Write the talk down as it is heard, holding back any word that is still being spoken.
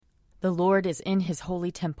The Lord is in his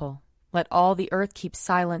holy temple. Let all the earth keep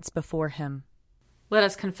silence before him. Let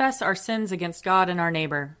us confess our sins against God and our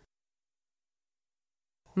neighbor.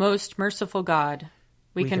 Most merciful God,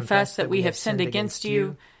 we confess that we have sinned against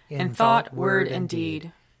you in thought, word, and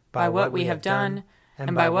deed, by what we have done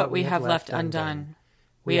and by what we have left undone.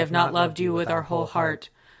 We have not loved you with our whole heart.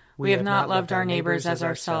 We have not loved our neighbors as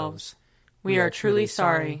ourselves. We are truly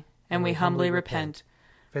sorry, and we humbly repent.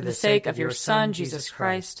 For the sake of your Son, Jesus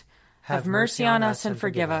Christ, have mercy on us and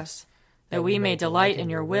forgive us, that we may delight in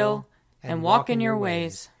your will and walk in your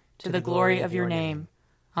ways, to the glory of your name.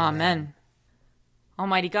 Amen.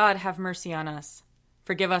 Almighty God, have mercy on us.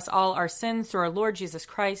 Forgive us all our sins through our Lord Jesus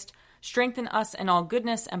Christ. Strengthen us in all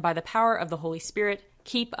goodness, and by the power of the Holy Spirit,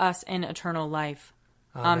 keep us in eternal life.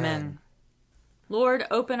 Amen. Lord,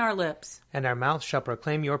 open our lips, and our mouth shall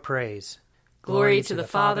proclaim your praise. Glory to the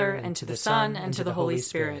Father, and to the Son, and to the Holy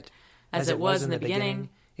Spirit, as it was in the beginning,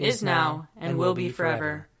 is now, and will be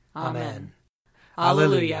forever. Amen.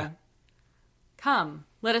 Alleluia. Come,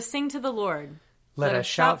 let us sing to the Lord. Let us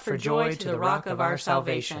shout for joy to the rock of our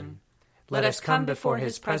salvation. Let us come before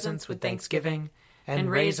his presence with thanksgiving, and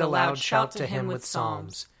raise a loud shout to him with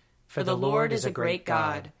psalms. For the Lord is a great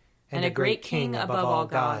God, and a great King above all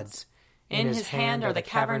gods. In his hand are the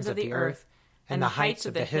caverns of the earth, and the heights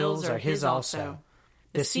of the hills are his also.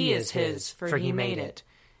 The sea is his, for he made it,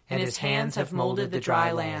 and his hands have molded the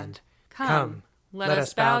dry land. Come, let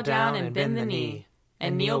us bow down and bend the knee,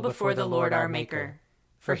 and kneel before the Lord our Maker.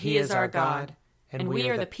 For he is our God, and we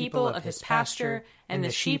are the people of his pasture and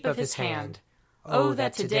the sheep of his hand. Oh,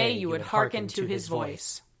 that today you would hearken to his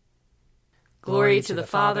voice. Glory to the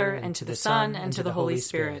Father, and to the Son, and to the Holy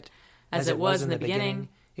Spirit, as it was in the beginning,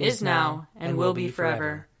 is now, and will be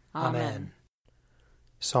forever. Amen.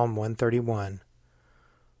 Psalm 131.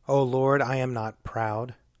 O Lord, I am not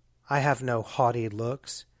proud. I have no haughty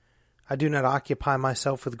looks. I do not occupy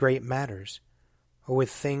myself with great matters, or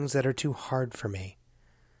with things that are too hard for me.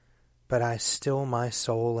 But I still my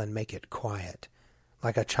soul and make it quiet,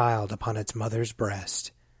 like a child upon its mother's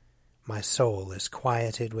breast. My soul is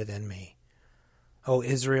quieted within me. O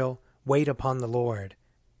Israel, wait upon the Lord,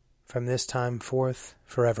 from this time forth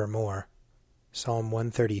forevermore. Psalm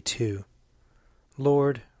 132.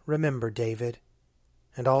 Lord, remember David,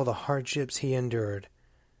 and all the hardships he endured,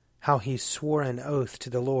 how he swore an oath to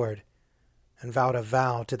the Lord, and vowed a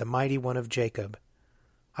vow to the Mighty One of Jacob.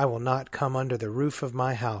 I will not come under the roof of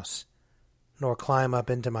my house, nor climb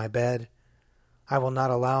up into my bed. I will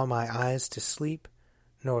not allow my eyes to sleep,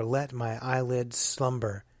 nor let my eyelids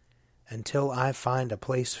slumber, until I find a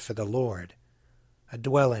place for the Lord, a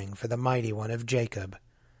dwelling for the Mighty One of Jacob.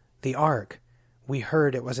 The ark, we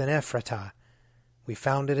heard it was in Ephratah. We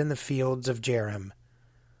found it in the fields of Jerem.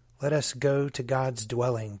 Let us go to God's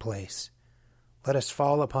dwelling place. Let us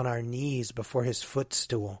fall upon our knees before his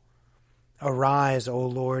footstool. Arise, O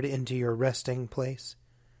Lord, into your resting place,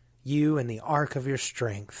 you in the ark of your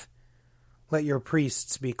strength. Let your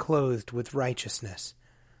priests be clothed with righteousness.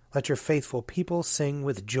 Let your faithful people sing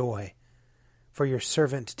with joy. For your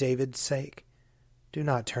servant David's sake, do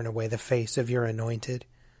not turn away the face of your anointed.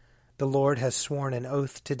 The Lord has sworn an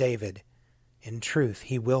oath to David. In truth,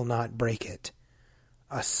 he will not break it.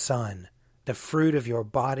 A son, the fruit of your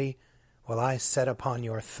body, will I set upon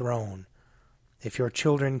your throne. If your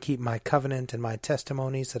children keep my covenant and my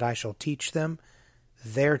testimonies that I shall teach them,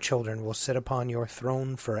 their children will sit upon your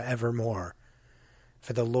throne forevermore.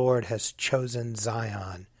 For the Lord has chosen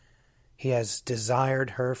Zion. He has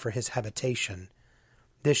desired her for his habitation.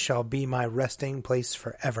 This shall be my resting place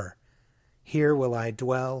forever. Here will I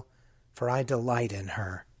dwell, for I delight in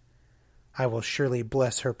her. I will surely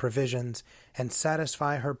bless her provisions and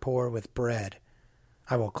satisfy her poor with bread.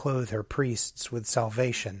 I will clothe her priests with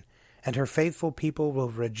salvation, and her faithful people will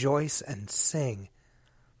rejoice and sing.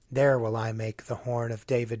 There will I make the horn of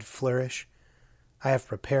David flourish. I have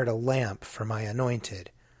prepared a lamp for my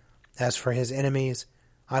anointed. As for his enemies,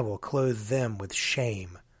 I will clothe them with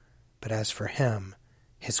shame, but as for him,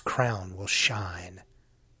 his crown will shine.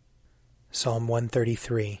 Psalm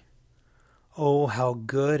 133. Oh, how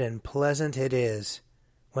good and pleasant it is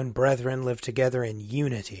when brethren live together in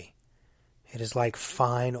unity. It is like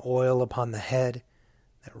fine oil upon the head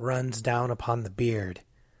that runs down upon the beard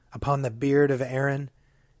of Aaron,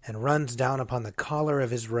 and runs down upon the collar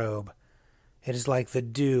of his robe. It is like the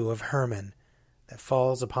dew of Hermon that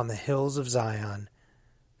falls upon the hills of Zion.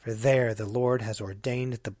 For there the Lord has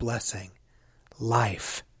ordained the blessing,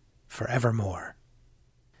 life forevermore.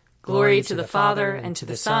 Glory to the Father, and to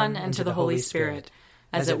the Son, and to the Holy Spirit,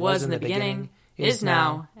 as it was in the beginning, is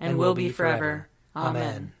now, and will be forever.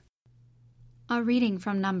 Amen. A reading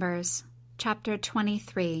from Numbers, chapter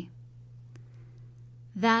 23.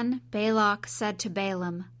 Then Balak said to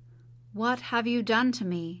Balaam, "What have you done to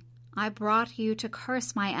me? I brought you to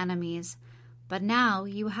curse my enemies, but now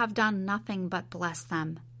you have done nothing but bless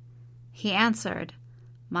them." He answered,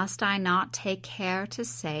 "Must I not take care to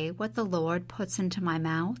say what the Lord puts into my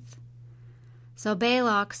mouth?" So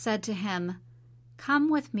Balak said to him, "Come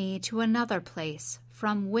with me to another place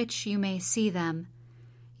from which you may see them.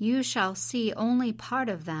 You shall see only part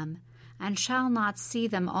of them, and shall not see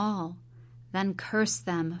them all. Then curse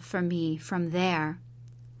them for me from there."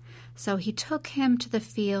 So he took him to the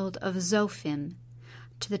field of Zophim,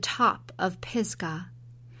 to the top of Pisgah.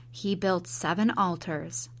 He built 7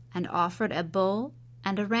 altars, and offered a bull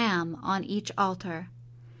and a ram on each altar.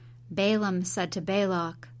 Balaam said to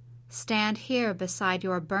Balak, "Stand here beside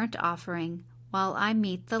your burnt offering, while I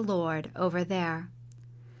meet the Lord over there."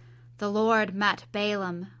 The Lord met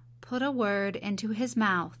Balaam, put a word into his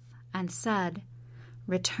mouth, and said,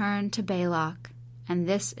 "Return to Balak, and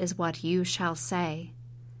this is what you shall say."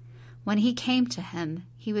 When he came to him,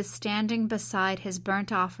 he was standing beside his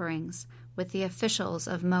burnt offerings with the officials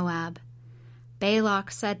of Moab. Balak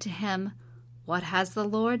said to him, "What has the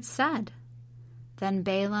Lord said?" Then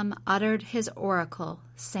Balaam uttered his oracle,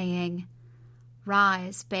 saying,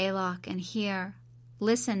 "Rise, Balak, and hear.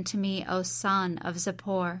 Listen to me, O son of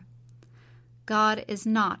Zippor. God is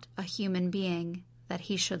not a human being, that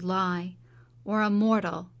he should lie, or a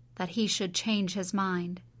mortal, that he should change his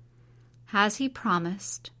mind. Has he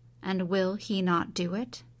promised, and will he not do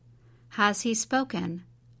it? Has he spoken,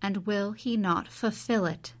 and will he not fulfill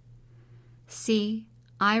it? See,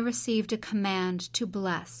 I received a command to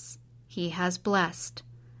bless. He has blessed,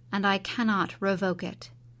 and I cannot revoke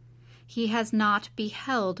it. He has not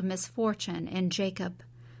beheld misfortune in Jacob,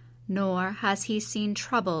 nor has he seen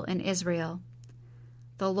trouble in Israel.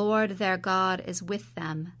 The Lord their God is with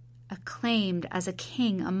them, acclaimed as a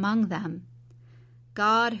king among them.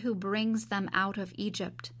 God who brings them out of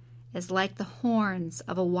Egypt is like the horns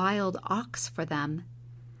of a wild ox for them.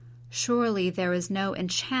 Surely there is no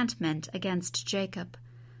enchantment against Jacob,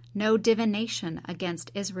 no divination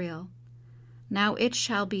against Israel. Now it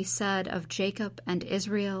shall be said of Jacob and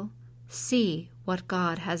Israel, See what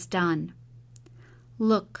God has done.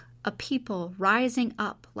 Look, a people rising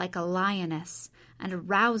up like a lioness and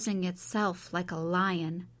rousing itself like a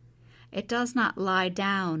lion. It does not lie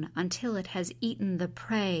down until it has eaten the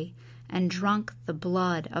prey and drunk the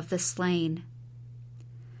blood of the slain.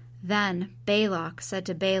 Then Balak said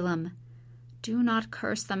to Balaam, Do not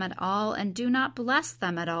curse them at all, and do not bless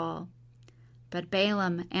them at all. But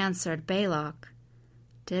Balaam answered Balak,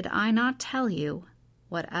 Did I not tell you,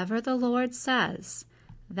 whatever the Lord says,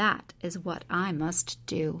 that is what I must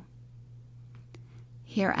do.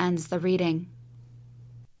 Here ends the reading.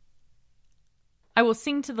 I will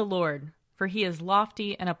sing to the Lord, for he is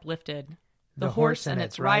lofty and uplifted. The horse and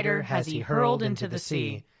its rider has he hurled into the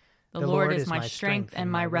sea. The Lord is my strength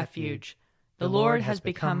and my refuge. The Lord has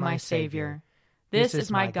become my Savior. This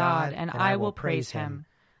is my God, and I will praise him,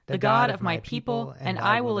 the God of my people, and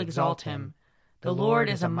I will exalt him. The Lord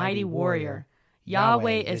is a mighty warrior.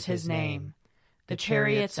 Yahweh is his name. The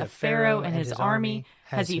chariots of Pharaoh and his army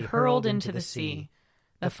has he hurled into the sea.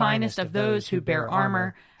 The finest of those who bear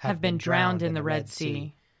armor have been drowned in the Red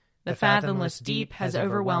Sea. The fathomless deep has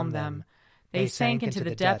overwhelmed them. They sank into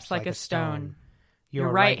the depths like a stone. Your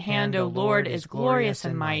right hand, O Lord, is glorious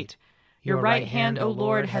in might. Your right hand, O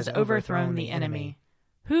Lord, has overthrown the enemy.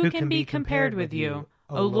 Who can be compared with you,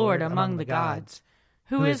 O Lord, among the gods?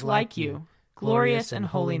 Who is like you, glorious in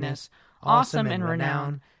holiness, awesome in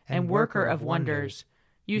renown, and worker of wonders?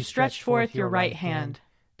 You stretched forth your right hand.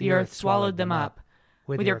 The earth swallowed them up.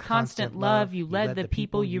 With your constant love you led the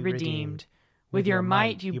people you redeemed. With your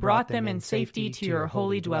might you brought them in safety to your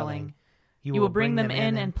holy dwelling. You will bring them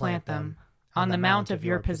in and plant them on the mount of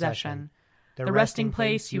your possession, the resting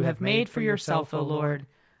place you have made for yourself, O Lord,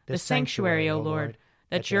 the sanctuary, O Lord,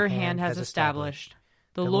 that your hand has established.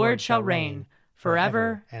 The Lord shall reign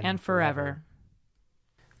forever and forever.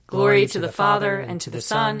 Glory to the Father, and to the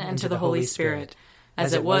Son, and to the Holy Spirit,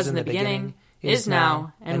 as it was in the beginning, is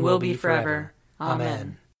now, and will be forever.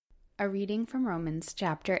 Amen. A reading from Romans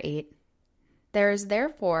chapter 8. There is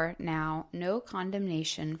therefore now no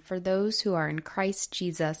condemnation for those who are in Christ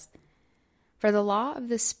Jesus. For the law of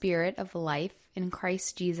the Spirit of life in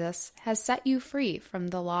Christ Jesus has set you free from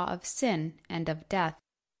the law of sin and of death.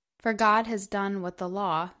 For God has done what the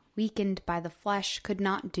law, weakened by the flesh, could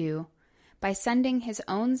not do, by sending his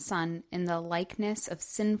own Son in the likeness of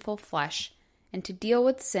sinful flesh, and to deal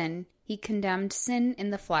with sin, he condemned sin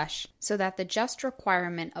in the flesh, so that the just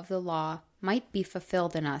requirement of the law might be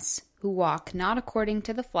fulfilled in us, who walk not according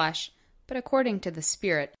to the flesh, but according to the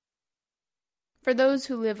Spirit. For those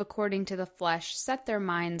who live according to the flesh set their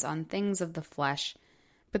minds on things of the flesh,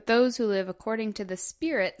 but those who live according to the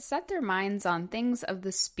Spirit set their minds on things of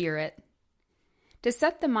the Spirit. To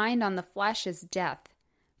set the mind on the flesh is death,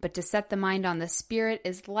 but to set the mind on the Spirit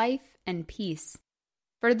is life and peace.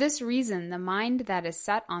 For this reason, the mind that is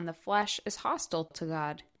set on the flesh is hostile to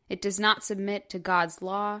God. It does not submit to God's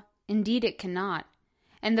law. Indeed, it cannot.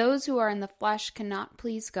 And those who are in the flesh cannot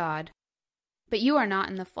please God. But you are not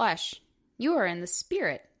in the flesh. You are in the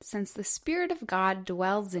Spirit, since the Spirit of God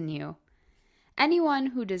dwells in you. Anyone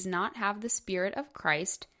who does not have the Spirit of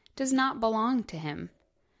Christ does not belong to him.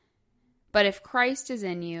 But if Christ is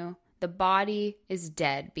in you, the body is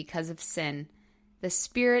dead because of sin. The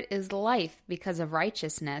Spirit is life because of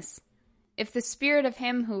righteousness. If the Spirit of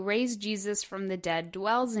him who raised Jesus from the dead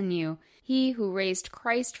dwells in you, he who raised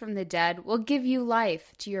Christ from the dead will give you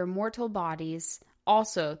life to your mortal bodies,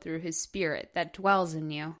 also through his Spirit that dwells in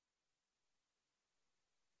you.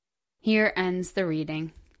 Here ends the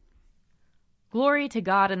reading. Glory to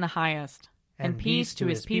God in the highest, and peace to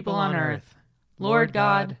his people on earth. Lord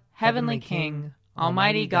God, heavenly King,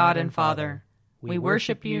 almighty God and Father, we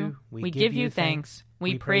worship you, we give you thanks,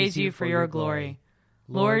 we praise you for your glory.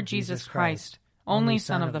 Lord Jesus Christ, only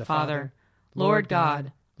Son of the Father, Lord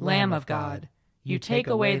God, Lamb of God, you take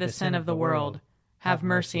away the sin of the world. Have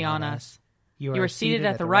mercy on us. You are seated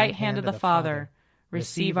at the right hand of the Father.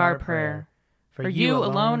 Receive our prayer. For you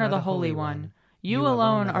alone are the Holy One. You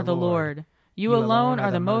alone are the Lord. You alone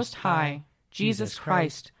are the Most High, Jesus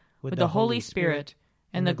Christ, with the Holy Spirit,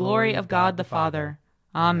 in the glory of God the Father.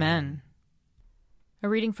 Amen. A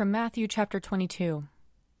reading from Matthew chapter 22.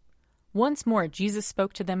 Once more Jesus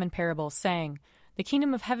spoke to them in parables, saying, The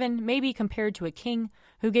kingdom of heaven may be compared to a king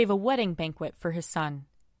who gave a wedding banquet for his son.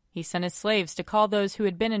 He sent his slaves to call those who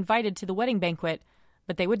had been invited to the wedding banquet,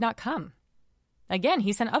 but they would not come. Again,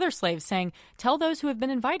 he sent other slaves, saying, Tell those who have been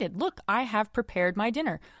invited, Look, I have prepared my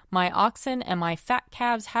dinner. My oxen and my fat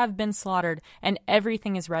calves have been slaughtered, and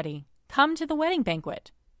everything is ready. Come to the wedding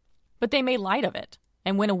banquet. But they made light of it,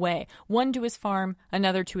 and went away, one to his farm,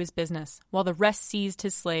 another to his business, while the rest seized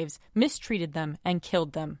his slaves, mistreated them, and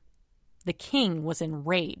killed them. The king was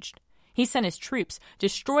enraged. He sent his troops,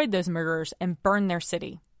 destroyed those murderers, and burned their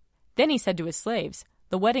city. Then he said to his slaves,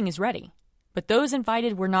 The wedding is ready, but those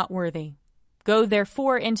invited were not worthy. Go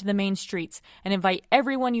therefore into the main streets, and invite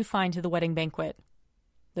everyone you find to the wedding banquet.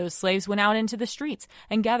 Those slaves went out into the streets,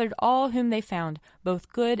 and gathered all whom they found,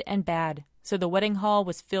 both good and bad, so the wedding hall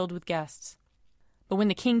was filled with guests. But when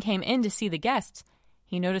the king came in to see the guests,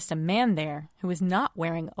 he noticed a man there who was not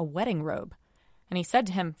wearing a wedding robe. And he said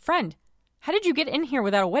to him, Friend, how did you get in here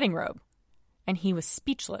without a wedding robe? And he was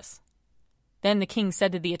speechless. Then the king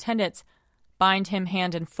said to the attendants, Bind him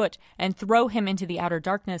hand and foot, and throw him into the outer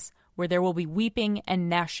darkness, where there will be weeping and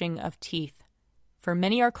gnashing of teeth. For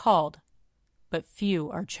many are called, but few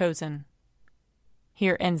are chosen.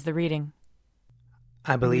 Here ends the reading.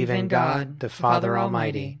 I believe in God, the Father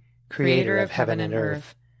Almighty, creator of heaven and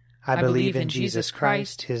earth. I believe in Jesus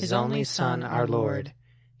Christ, his only Son, our Lord.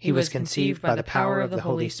 He was conceived by the power of the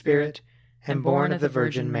Holy Spirit and born of the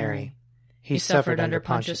Virgin Mary. He suffered under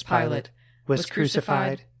Pontius Pilate, was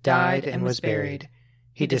crucified, died, and was buried.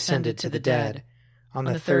 He descended to the dead. On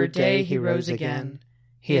the third day he rose again.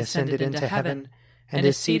 He ascended into heaven and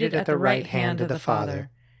is seated at the right hand of the Father.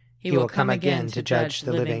 He will come again to judge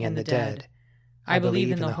the living and the dead. I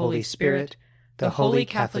believe in the Holy Spirit, the Holy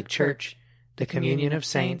Catholic Church, the communion of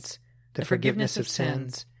saints, the forgiveness of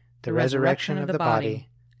sins, the resurrection of the body,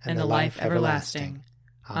 and the life everlasting.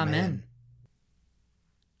 Amen.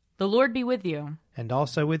 The Lord be with you. And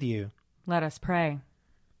also with you. Let us pray.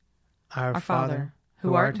 Our Father,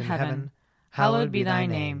 who art in heaven, hallowed be thy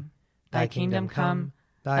name. Thy kingdom come,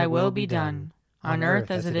 thy will be done, on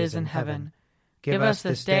earth as it is in heaven. Give us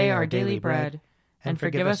this day our daily bread, and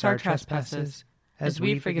forgive us our trespasses, as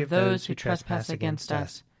we forgive those who trespass against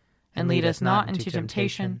us. And lead us not into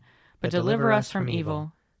temptation, but deliver us from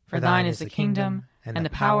evil. For thine is the kingdom, and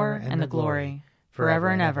the power, and the glory, forever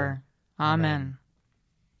and ever. Amen.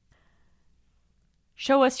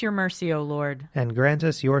 Show us your mercy, O Lord. And grant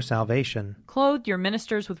us your salvation. Clothe your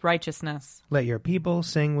ministers with righteousness. Let your people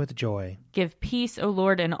sing with joy. Give peace, O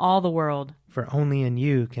Lord, in all the world. For only in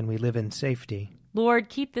you can we live in safety. Lord,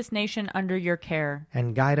 keep this nation under your care.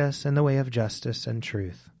 And guide us in the way of justice and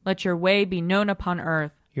truth. Let your way be known upon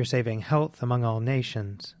earth. Your saving health among all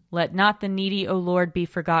nations. Let not the needy, O Lord, be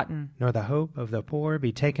forgotten. Nor the hope of the poor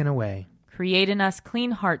be taken away. Create in us clean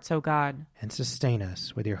hearts, O God. And sustain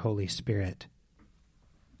us with your Holy Spirit.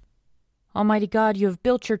 Almighty God, you have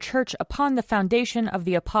built your church upon the foundation of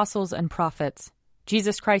the apostles and prophets,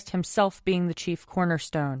 Jesus Christ himself being the chief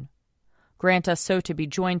cornerstone. Grant us so to be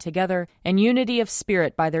joined together in unity of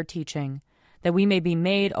spirit by their teaching, that we may be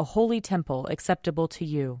made a holy temple acceptable to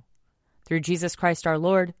you. Through Jesus Christ our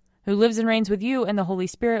Lord, who lives and reigns with you and the Holy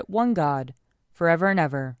Spirit, one God, forever and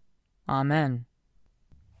ever. Amen.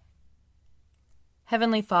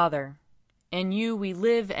 Heavenly Father, in you we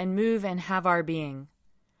live and move and have our being.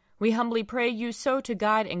 We humbly pray you so to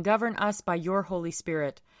guide and govern us by your Holy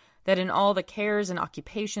Spirit, that in all the cares and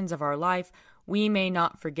occupations of our life we may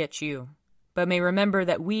not forget you, but may remember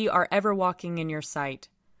that we are ever walking in your sight.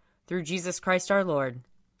 Through Jesus Christ our Lord.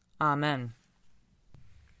 Amen.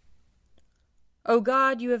 O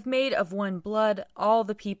God, you have made of one blood all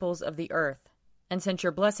the peoples of the earth, and sent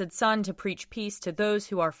your blessed Son to preach peace to those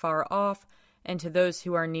who are far off and to those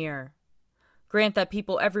who are near. Grant that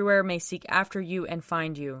people everywhere may seek after you and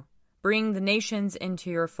find you. Bring the nations into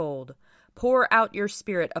your fold. Pour out your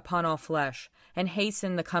Spirit upon all flesh, and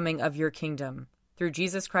hasten the coming of your kingdom. Through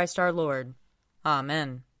Jesus Christ our Lord.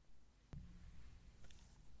 Amen.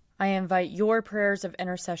 I invite your prayers of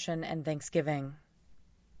intercession and thanksgiving.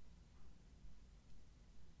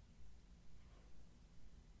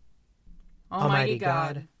 Almighty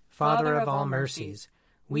God, Father of all mercies,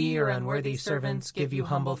 we, your unworthy servants, give you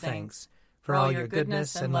humble thanks for all your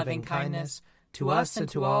goodness and loving kindness to us and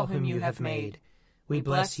to all whom you have made. We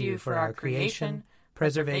bless you for our creation,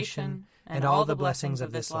 preservation, and all the blessings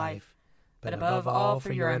of this life, but above all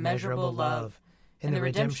for your immeasurable love in the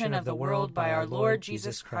redemption of the world by our Lord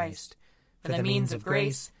Jesus Christ, for the means of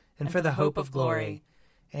grace and for the hope of glory.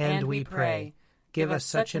 And we pray, give us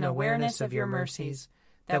such an awareness of your mercies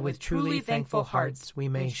that with truly thankful hearts we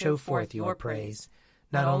may show forth your praise,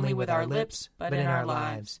 not only with our lips, but in our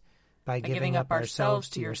lives, by giving up ourselves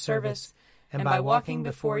to your service, and by walking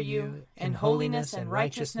before you in holiness and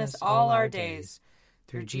righteousness all our days.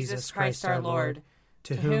 Through Jesus Christ our Lord,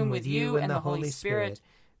 to whom with you and the Holy Spirit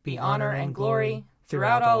be honor and glory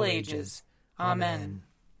throughout all ages. Amen.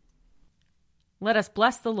 Let us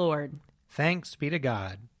bless the Lord. Thanks be to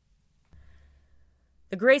God.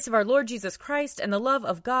 The grace of our Lord Jesus Christ and the love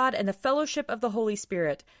of God and the fellowship of the Holy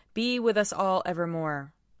Spirit be with us all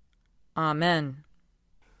evermore. Amen.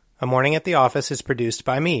 A Morning at the Office is produced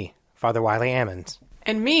by me, Father Wiley Ammons.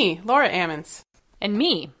 And me, Laura Ammons. And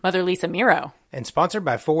me, Mother Lisa Meirow. And sponsored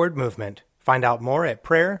by Forward Movement. Find out more at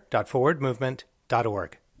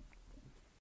prayer.forwardmovement.org.